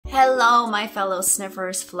Hello, my fellow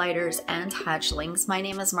sniffers, flighters, and hatchlings. My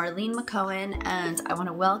name is Marlene McCohen, and I want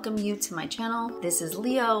to welcome you to my channel. This is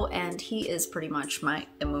Leo, and he is pretty much my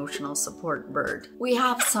emotional support bird. We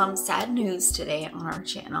have some sad news today on our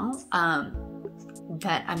channel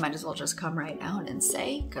that I might as well just come right out and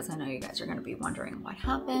say, because I know you guys are going to be wondering what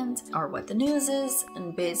happened or what the news is.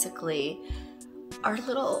 And basically, our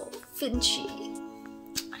little Finchy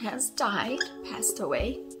has died, passed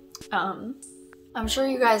away. I'm sure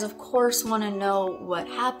you guys, of course, want to know what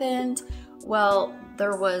happened. Well,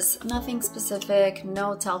 there was nothing specific,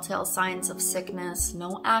 no telltale signs of sickness,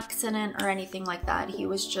 no accident or anything like that. He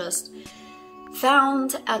was just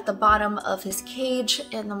found at the bottom of his cage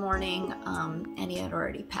in the morning, and he had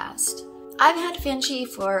already passed. I've had Finchy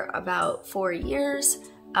for about 4 years.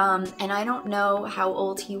 And I don't know how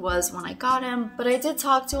old he was when I got him, but I did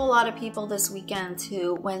talk to a lot of people this weekend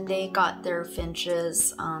who, when they got their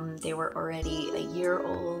finches, they were already a year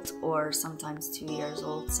old or sometimes 2 years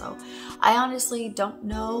old. So I honestly don't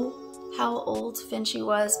know how old Finchy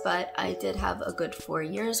was, but I did have a good 4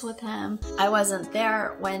 years with him. I wasn't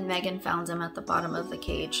there when Megan found him at the bottom of the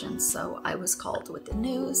cage, and so I was called with the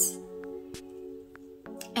news.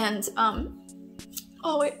 And,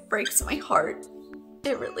 oh, it breaks my heart.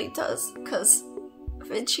 It really does, because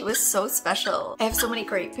Finchy was so special. I have so many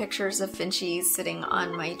great pictures of Finchy sitting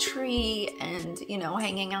on my tree and, you know,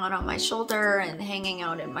 hanging out on my shoulder and hanging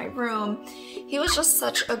out in my room. He was just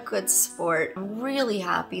such a good sport. I'm really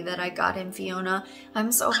happy that I got him Fiona.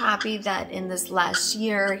 I'm so happy that in this last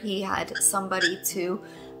year he had somebody to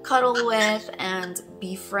cuddle with and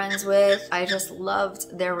be friends with. I just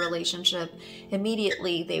loved their relationship.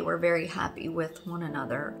 Immediately they were very happy with one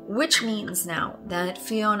another, which means now that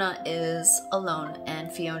Fiona is alone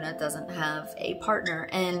and Fiona doesn't have a partner,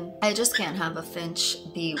 and I just can't have a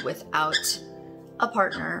Finch be without a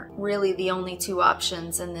partner. Really, the only two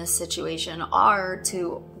options in this situation are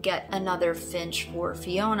to get another Finch for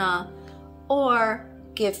Fiona or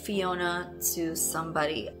give Fiona to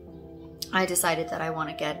somebody. I decided that I want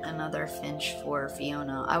to get another Finch for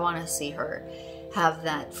Fiona. I want to see her have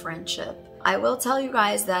that friendship. I will tell you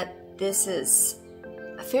guys that this is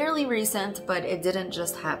fairly recent, but it didn't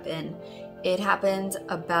just happen. It happened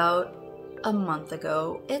about a month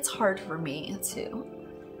ago. It's hard for me to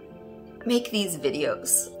make these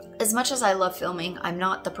videos. As much as I love filming, I'm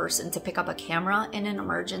not the person to pick up a camera in an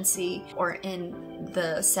emergency or in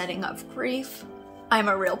the setting of grief. I'm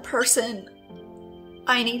a real person.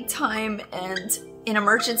 I need time, and in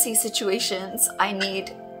emergency situations, I need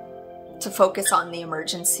to focus on the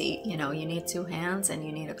emergency. You know, you need two hands and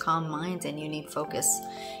you need a calm mind and you need focus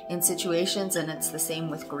in situations, and it's the same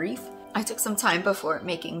with grief. I took some time before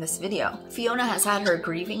making this video. Fiona has had her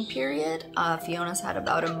grieving period. Fiona's had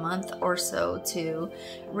about a month or so to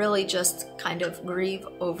really just kind of grieve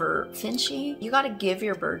over Finchy. You gotta give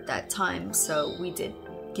your bird that time, so we did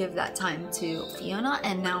give that time to Fiona,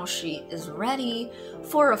 and now she is ready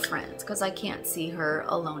for a friend because I can't see her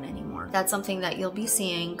alone anymore. That's something that you'll be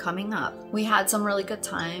seeing coming up. We had some really good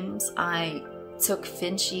times. I took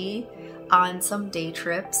Finchy on some day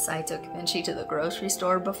trips. I took Finchy to the grocery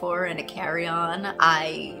store before in a carry-on.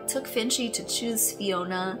 I took Finchy to choose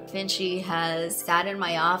Fiona. Finchy has sat in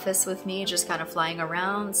my office with me, just kind of flying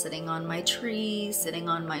around, sitting on my tree, sitting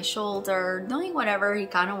on my shoulder, doing whatever he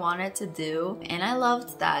kind of wanted to do. And I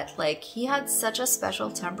loved that. Like, he had such a special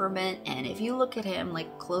temperament, and if you look at him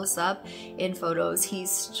like close up in photos,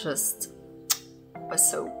 he's just was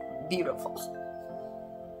so beautiful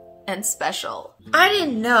and special. I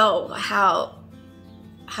didn't know how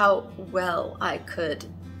well I could,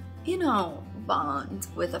 you know, bond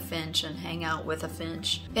with a Finch and hang out with a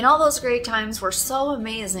Finch. And all those great times were so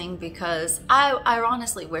amazing because I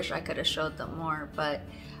honestly wish I could have showed them more, but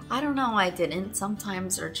I don't know, I didn't.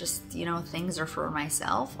 Sometimes or just, you know, things are for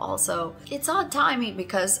myself. Also, it's odd timing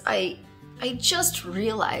because I just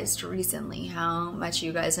realized recently how much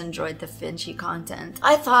you guys enjoyed the Finchy content.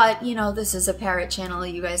 I thought, you know, this is a parrot channel,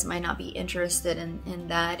 you guys might not be interested in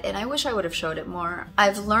that, and I wish I would have showed it more.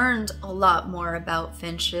 I've learned a lot more about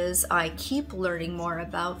finches. I keep learning more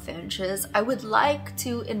about finches. I would like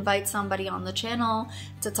to invite somebody on the channel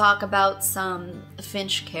to talk about some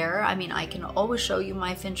finch care. I mean, I can always show you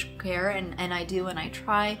my finch care, and I do, and I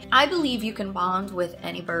try. I believe you can bond with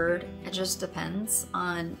any bird. It just depends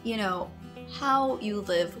on, you know, how you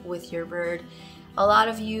live with your bird. A lot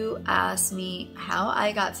of you ask me how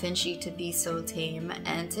I got Finchy to be so tame,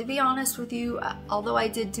 and to be honest with you, although I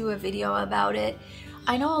did do a video about it,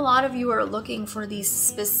 I know a lot of you are looking for these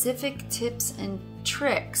specific tips and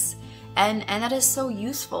tricks, and that is so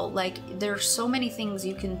useful. Like, there's so many things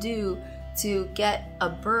you can do to get a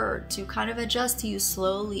bird to kind of adjust to you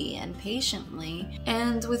slowly and patiently.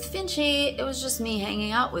 And with Finchy, it was just me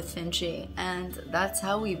hanging out with Finchy, and that's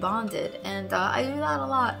how we bonded. And I do that a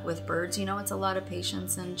lot with birds. You know, it's a lot of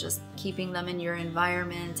patience and just keeping them in your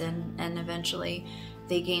environment, and eventually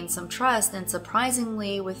they gain some trust. And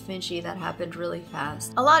surprisingly with Finchy, that happened really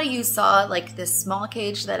fast. A lot of you saw like this small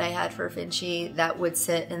cage that I had for Finchy that would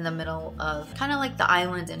sit in the middle of kind of like the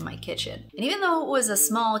island in my kitchen. And even though it was a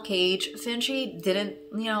small cage, Finchy didn't,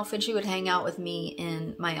 you know, Finchy would hang out with me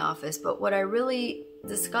in my office. But what I really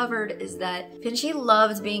discovered is that Finchy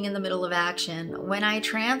loved being in the middle of action. When I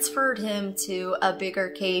transferred him to a bigger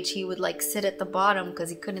cage, he would like sit at the bottom because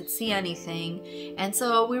he couldn't see anything. And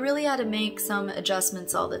so we really had to make some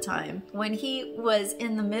adjustments all the time. When he was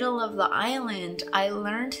in the middle of the island, I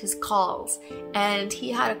learned his calls, and he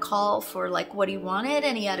had a call for like what he wanted,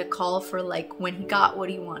 and he had a call for like when he got what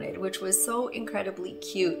he wanted, which was so incredibly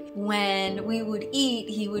cute. When we would eat,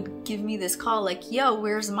 he would give me this call like, yo,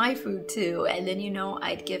 where's my food too? And then, you know,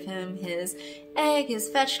 I'd give him his egg, his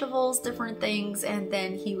vegetables, different things, and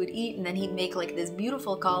then he would eat, and then he'd make like this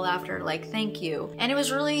beautiful call after, like, thank you. And it was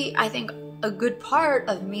really, I think, a good part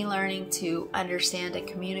of me learning to understand and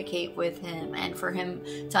communicate with him, and for him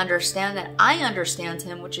to understand that I understand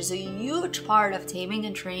him, which is a huge part of taming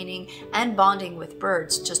and training and bonding with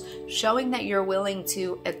birds. Just showing that you're willing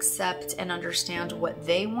to accept and understand what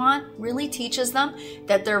they want really teaches them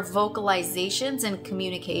that their vocalizations and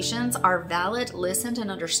communications are valid, listened, and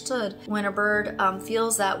understood. When a bird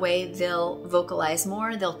feels that way, they'll vocalize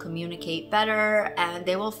more, they'll communicate better, and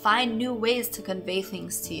they will find new ways to convey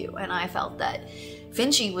things to you. And I felt that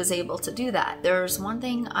Finchy was able to do that. There's one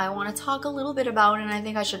thing I want to talk a little bit about, and I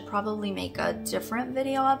think I should probably make a different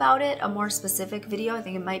video about it, a more specific video. I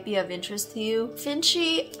think it might be of interest to you.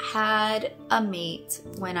 Finchy had a mate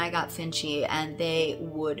when I got Finchy, and they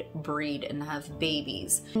would breed and have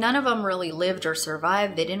babies. None of them really lived or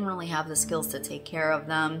survived. They didn't really have the skills to take care of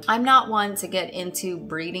them. I'm not one to get into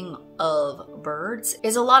breeding of birds.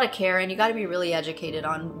 It's a lot of care, and you got to be really educated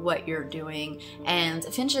on what you're doing. And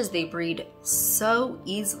finches, they breed so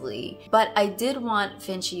easily. But I did want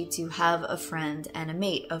Finchy to have a friend and a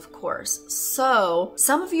mate, of course. So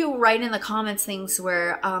some of you write in the comments things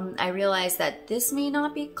where I realized that this may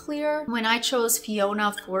not be clear. When I chose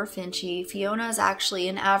Fiona for Finchy, Fiona is actually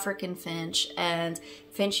an African finch, and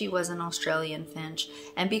Finchy was an Australian finch,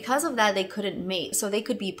 and because of that they couldn't mate. So they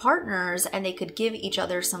could be partners and they could give each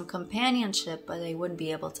other some companionship, but they wouldn't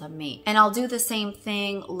be able to mate. And I'll do the same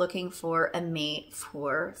thing looking for a mate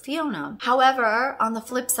for Fiona. However, on the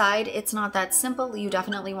flip side, it's not that simple. You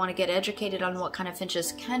definitely want to get educated on what kind of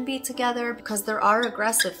finches can be together, because there are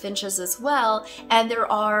aggressive finches as well, and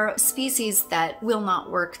there are species that will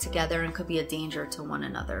not work together and could be a danger to one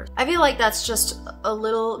another. I feel like that's just a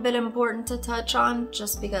little bit important to touch on,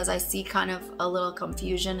 just because I see kind of a little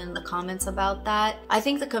confusion in the comments about that. I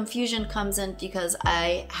think the confusion comes in because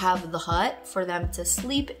I have the hut for them to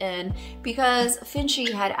sleep in, because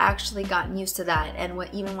Finchy had actually gotten used to that, and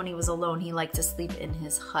even when he was alone, he liked to sleep in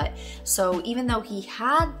his hut. So even though he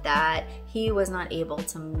had that, he was not able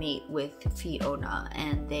to mate with Fiona,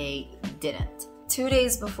 and they didn't. 2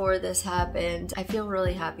 days before this happened, I feel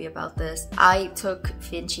really happy about this. I took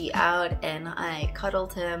Finchy out and I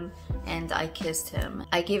cuddled him and I kissed him.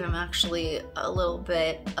 I gave him actually a little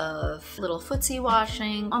bit of little footsie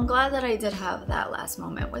washing. I'm glad that I did have that last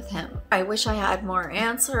moment with him. I wish I had more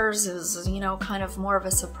answers. It was, you know, kind of more of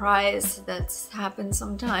a surprise that's happened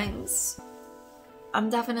sometimes. I'm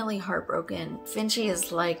definitely heartbroken. Finchy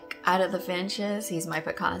is like out of the finches. He's my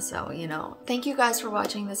Picasso, you know. Thank you guys for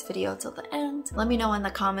watching this video till the end. Let me know in the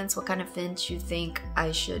comments what kind of finch you think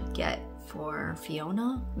I should get for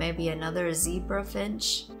Fiona. Maybe another zebra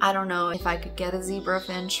finch. I don't know if I could get a zebra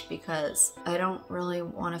finch, because I don't really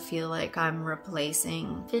want to feel like I'm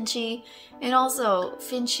replacing Finchy. And also,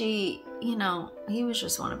 Finchy, you know, he was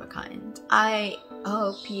just one of a kind. I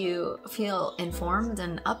hope you feel informed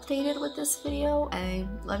and updated with this video. I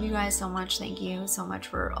love you guys so much. Thank you so much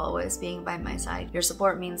for always being by my side. Your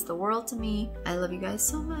support means the world to me. I love you guys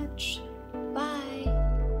so much.